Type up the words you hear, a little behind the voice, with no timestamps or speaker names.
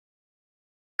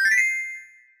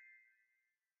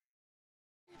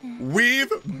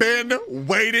We've been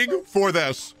waiting for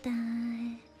this.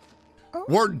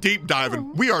 We're deep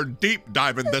diving. We are deep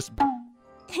diving this.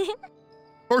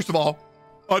 First of all,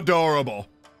 adorable.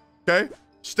 Okay?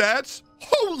 Stats?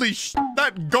 Holy sh!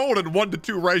 That golden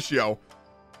 1-to-2 ratio.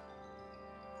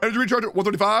 Energy recharge at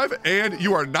 135, and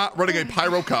you are not running a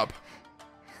pyro cup.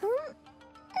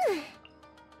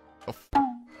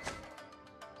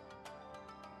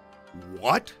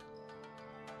 What?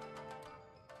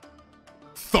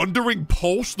 Thundering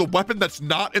Pulse, the weapon that's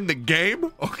not in the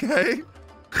game? Okay.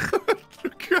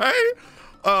 Okay.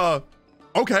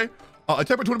 Okay.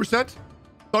 Attack by 20%.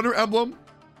 Thunder Emblem.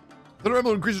 Thunder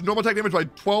Emblem increases normal attack damage by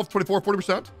 12, 24,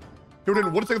 40%. Hit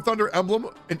in 1 second Thunder Emblem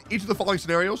in each of the following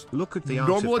scenarios. Look at the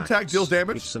normal attack deals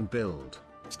damage. It's and build.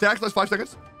 Stacks lasts 5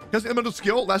 seconds. Has an elemental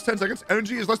skill lasts 10 seconds.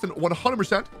 Energy is less than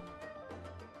 100%.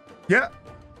 Yeah.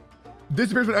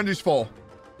 Disappears when energy is full.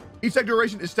 Each stack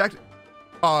duration is stacked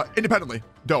independently.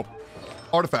 Dope.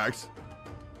 Artifacts.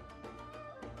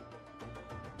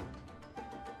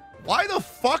 Why the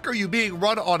fuck are you being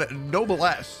run on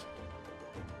Noblesse?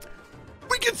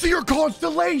 We can see your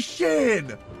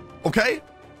constellation. Okay.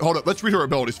 Hold up. Let's read her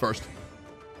abilities first.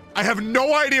 I have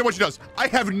no idea what she does. I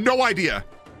have no idea.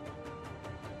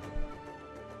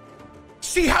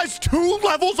 She has 2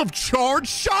 levels of charge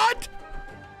shot?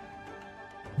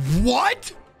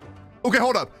 What? Okay,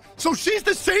 hold up. So she's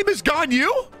the same as Ganyu?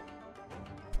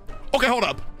 Okay, hold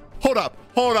up. Hold up.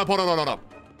 Hold up. Hold on. Hold up.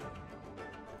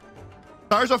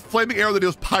 Fires a flaming arrow that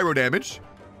deals pyro damage.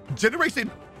 Generates a...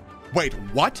 Wait,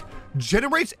 what?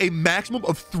 Generates a maximum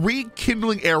of 3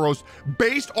 kindling arrows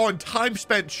based on time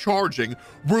spent charging,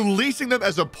 releasing them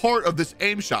as a part of this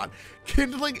aim shot.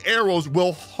 Kindling arrows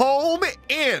will home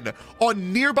in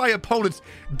on nearby opponents,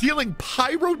 dealing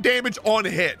pyro damage on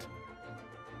hit.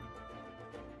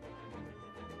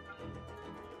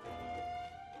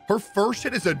 Her first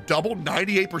hit is a double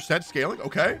 98% scaling.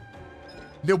 Okay.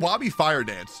 Niwabi Fire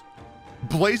Dance.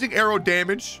 Blazing arrow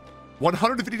damage.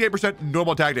 158%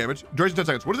 normal attack damage. Duration 10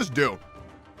 seconds. What does this do?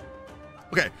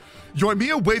 Okay.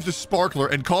 Yoimiya waves a sparkler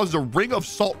and causes a ring of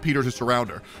saltpeter to surround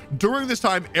her. During this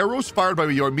time, arrows fired by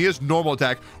Yoimiya's normal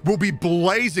attack will be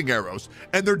blazing arrows,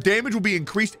 and their damage will be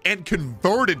increased and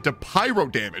converted to pyro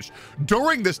damage.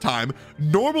 During this time,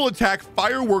 normal attack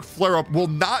firework flare-up will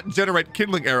not generate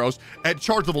kindling arrows at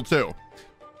charge level 2.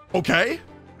 Okay.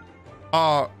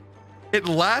 It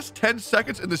lasts 10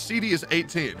 seconds and the CD is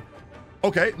 18.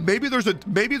 Okay, maybe there's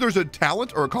a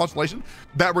talent or a constellation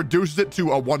that reduces it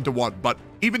to a 1-to-1, but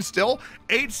even still,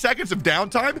 8 seconds of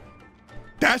downtime,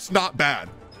 that's not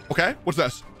bad. Okay, what's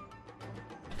this?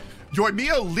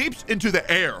 Yoimiya leaps into the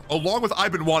air, along with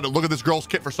I've been wanting to look at this girl's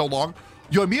kit for so long.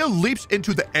 Yoimiya leaps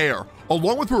into the air,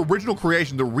 along with her original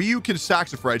creation, the Ryukin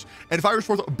Saxifrage, and fires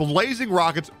forth blazing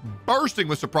rockets, bursting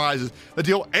with surprises that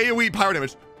deal AoE pyro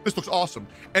damage. This looks awesome,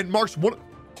 and marks one...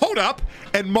 Hold up,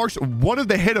 and marks one of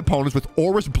the hit opponents with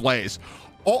Aurous Blaze.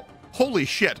 Holy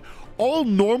shit. All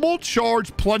normal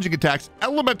charge plunging attacks,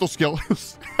 elemental skills,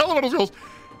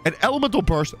 and elemental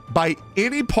burst by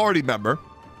any party member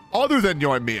other than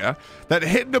Yoimiya that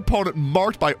hit an opponent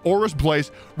marked by Aurous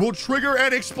Blaze will trigger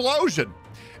an explosion,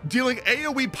 dealing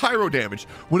AoE pyro damage.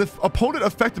 When an opponent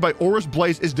affected by Aurous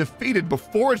Blaze is defeated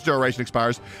before its duration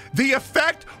expires, the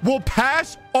effect will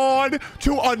pass on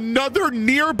to another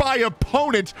nearby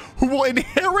opponent who will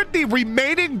inherit the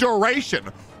remaining duration.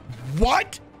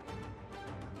 What?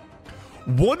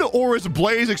 One Aurous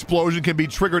Blaze explosion can be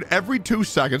triggered every 2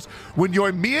 seconds. When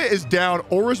Yoimiya is down,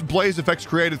 Aurous Blaze effects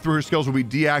created through her skills will be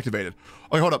deactivated.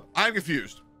 Okay, hold up. I'm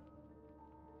confused.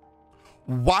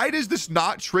 Why does this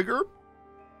not trigger?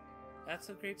 That's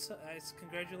a great,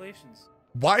 congratulations.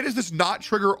 Why does this not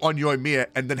trigger on Yoimiya,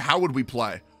 and then how would we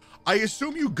play? I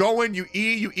assume you go in, you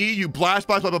E, you blast,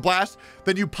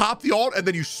 then you pop the ult, and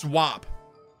then you swap.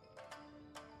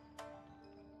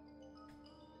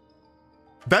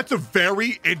 That's a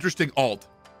very interesting ult.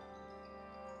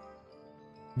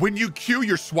 When you Q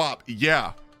your swap,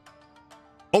 yeah.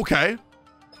 Okay.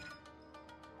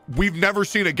 We've never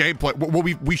seen a gameplay. Well,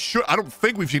 we should. I don't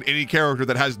think we've seen any character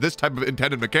that has this type of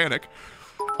intended mechanic.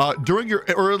 During your,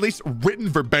 or at least written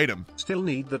verbatim. Still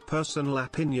need that personal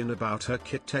opinion about her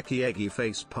Kiteki Eggy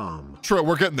face palm. True,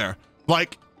 we're getting there.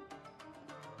 Like,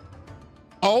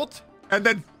 ult, and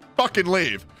then fucking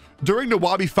leave. During the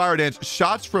Wabi Fire Dance,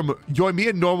 shots from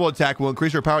Yoimiya normal attack will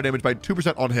increase her power damage by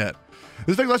 2% on hit.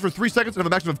 This thing lasts for 3 seconds and have a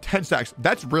maximum of 10 stacks.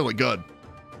 That's really good.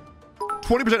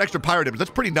 20% extra pyro damage. That's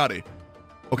pretty nutty.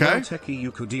 Okay. Teki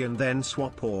Yukudi and then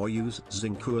swap, or use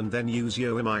Zinku and then use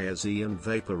Yoimiya Z and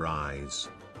vaporize.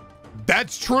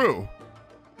 That's true.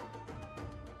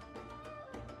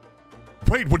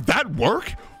 Wait, would that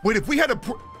work? Wait, if we had a...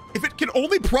 If it can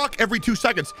only proc every 2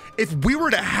 seconds, if we were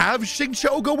to have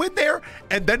Xingqiu go in there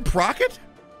and then proc it,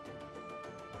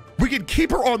 we can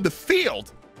keep her on the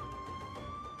field.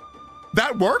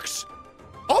 That works?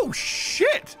 Oh,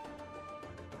 shit.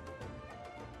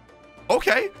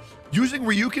 Okay. Using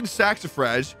Ryukin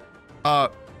Saxifrage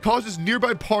causes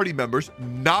nearby party members,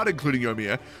 not including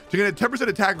Yoimiya, to get a 10%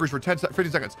 attack increase for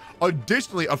 15 seconds.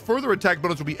 Additionally, a further attack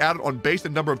bonus will be added on based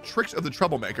on number of tricks of the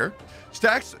Troublemaker.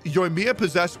 Stacks Yoimiya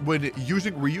possess when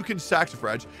using Ryukin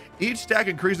Saxifrage. Each stack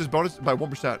increases bonus by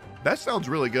 1%. That sounds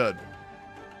really good.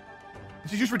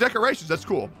 It's used for decorations. That's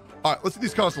cool. All right, let's see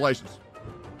these constellations.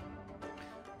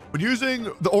 When using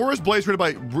the Aura's Blaze created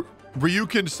by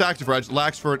Ryukin Saxifrage,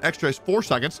 lasts for an extra 4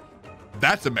 seconds.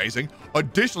 That's amazing.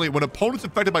 Additionally, when opponents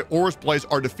affected by Aura's Blaze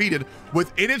are defeated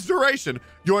within its duration,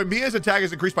 Yoimiya's attack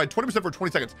is increased by 20% for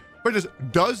 20 seconds. But just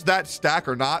does that stack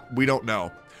or not? We don't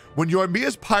know. When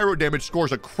Yoimiya's pyro damage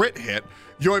scores a crit hit,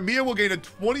 Yoimiya will gain a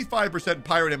 25%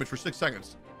 pyro damage for 6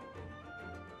 seconds.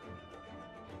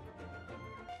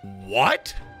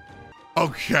 What?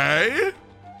 Okay.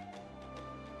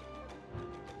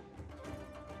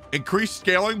 Increase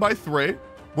scaling by 3.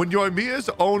 When Yoimiya's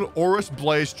own Aura's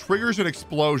Blaze triggers an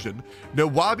explosion,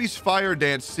 Nawabi's Fire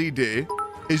Dance CD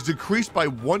is decreased by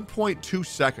 1.2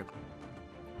 seconds.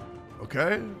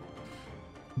 Okay.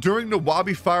 During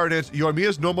Nawabi Fire Dance,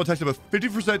 Yoimiya's normal attacks have a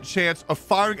 50% chance of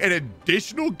firing an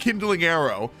additional kindling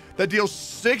arrow that deals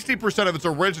 60% of its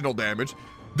original damage.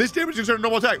 This damage is considered a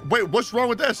normal attack. Wait, what's wrong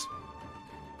with this?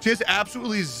 She has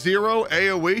absolutely 0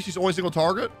 AoE. She's only single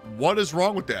target. What is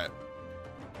wrong with that?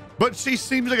 But she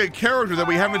seems like a character that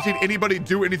we haven't seen anybody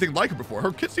do anything like her before.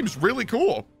 Her kit seems really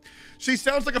cool. She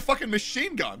sounds like a fucking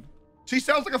machine gun. She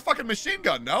sounds like a fucking machine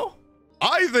gun, no?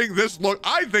 I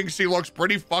think she looks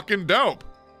pretty fucking dope.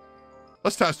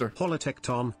 Let's test her. Hola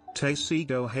Tectone, te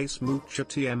sigo es mucho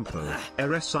tiempo.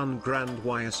 Eres un gran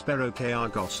y espero que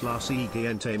hagas la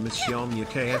siguiente misión y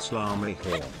que es la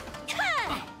mejor.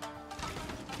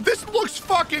 This looks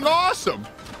fucking awesome.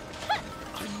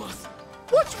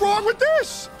 What's wrong with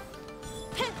this?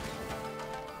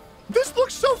 This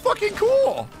looks so fucking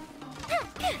cool.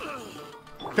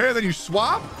 Okay, then you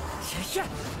swap.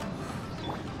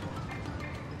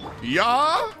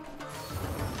 Yeah.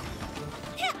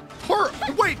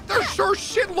 Wait, her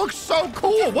shit looks so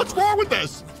cool. What's wrong with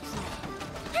this?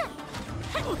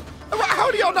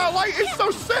 How do y'all not like it? It's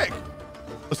so sick.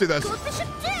 Let's see this.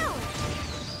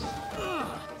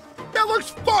 That looks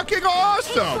fucking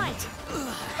awesome.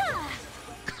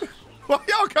 Well,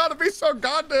 y'all gotta be so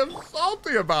goddamn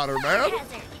salty about her, man.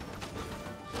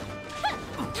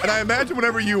 And I imagine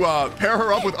whenever you pair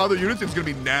her up with other units, it's gonna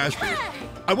be nasty.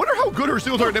 I wonder how good her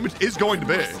single target damage is going to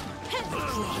be.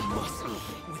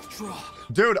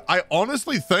 Dude, I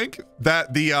honestly think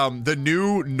that the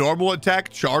new normal attack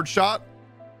charge shot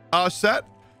set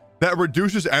that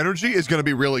reduces energy is gonna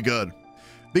be really good.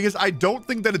 Because I don't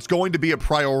think that it's going to be a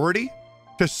priority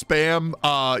to spam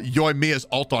Yoimiya's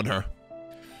ult on her.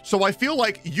 So I feel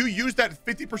like you use that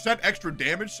 50% extra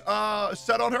damage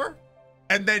set on her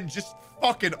and then just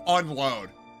fucking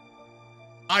unload.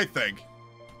 I think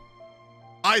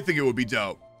it would be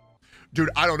dope. Dude,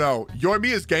 I don't know.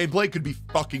 Yoimiya's gameplay could be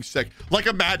fucking sick. Like,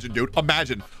 imagine, dude.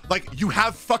 Imagine. Like, you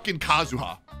have fucking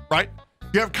Kazuha, right?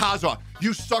 You have Kazuha.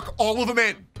 You suck all of them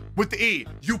in with the E.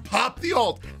 You pop the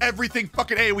ult. Everything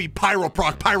fucking AoE. Pyro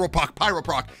proc, pyro proc, pyro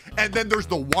proc. And then there's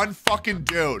the one fucking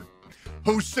dude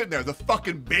who's sitting there. The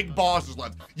fucking big boss is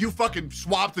left. You fucking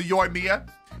swap the Yoimiya.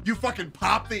 You fucking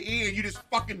pop the E and you just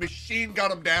fucking machine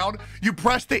gun him down. You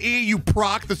press the E, you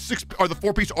proc the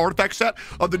 4-piece artifact set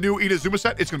of the new Inazuma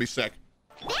set. It's gonna be sick.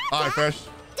 All right, Fish.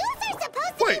 Those are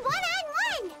supposed to be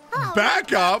one-on-one. Oh,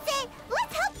 back up.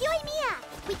 Let's help Yoimiya.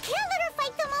 We can't let her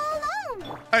fight them all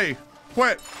alone. Hey,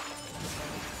 quit.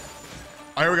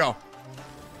 All right, here we go.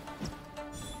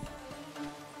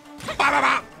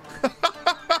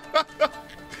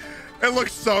 It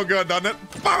looks so good, doesn't it?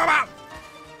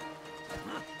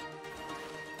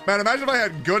 Man, imagine if I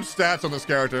had good stats on this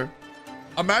character.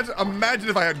 Imagine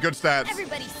if I had good stats.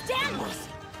 Everybody stand.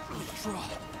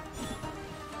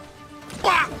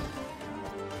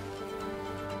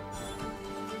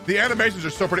 The animations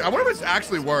are so pretty. I wonder if it's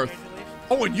actually worth.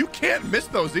 Oh, and you can't miss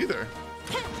those either.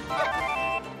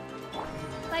 By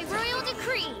royal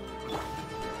decree.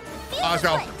 Let's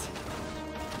go.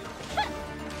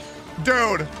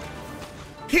 Dude,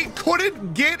 he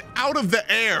couldn't get out of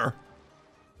the air.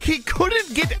 He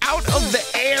couldn't get out of the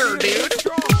air, dude.